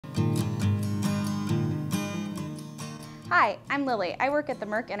Hi, I'm Lily. I work at the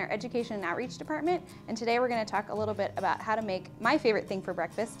Merc in our Education and Outreach Department, and today we're going to talk a little bit about how to make my favorite thing for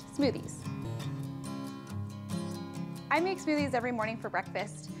breakfast, smoothies. I make smoothies every morning for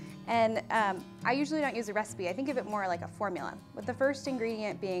breakfast, and I usually don't use a recipe. I think of it more like a formula, with the first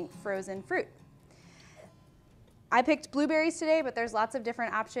ingredient being frozen fruit. I picked blueberries today, but there's lots of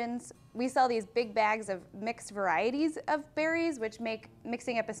different options. We sell these big bags of mixed varieties of berries, which make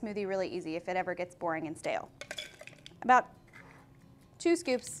mixing up a smoothie really easy if it ever gets boring and stale. About 2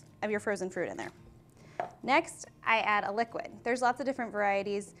 scoops of your frozen fruit in there. Next, I add a liquid. There's lots of different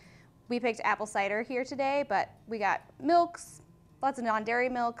varieties. We picked apple cider here today, but we got milks, lots of non-dairy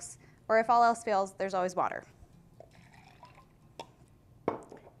milks, or if all else fails, there's always water.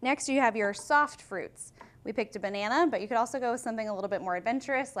 Next, you have your soft fruits. We picked a banana, but you could also go with something a little bit more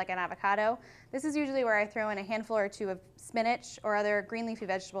adventurous, like an avocado. This is usually where I throw in a handful or 2 of spinach or other green leafy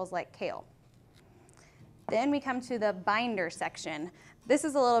vegetables like kale. Then we come to the binder section. This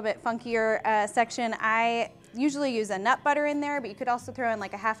is a little bit funkier section. I usually use a nut butter in there, but you could also throw in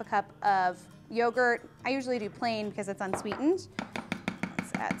like a half a cup of yogurt. I usually do plain because it's unsweetened.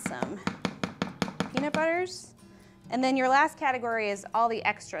 Let's add some peanut butters. And then your last category is all the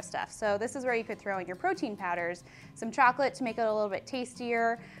extra stuff. So this is where you could throw in your protein powders, some chocolate to make it a little bit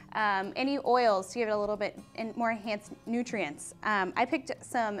tastier, any oils to give it a little bit more enhanced nutrients. I picked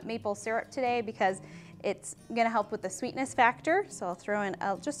some maple syrup today because it's gonna help with the sweetness factor, so I'll throw in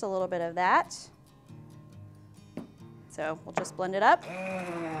just a little bit of that. So we'll just blend it up.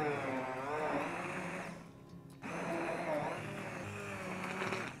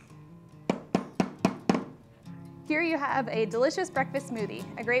 Here you have a delicious breakfast smoothie,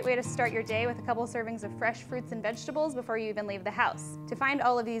 a great way to start your day with a couple servings of fresh fruits and vegetables before you even leave the house. To find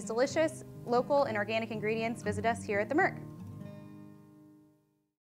all of these delicious, local, and organic ingredients, visit us here at the Merc.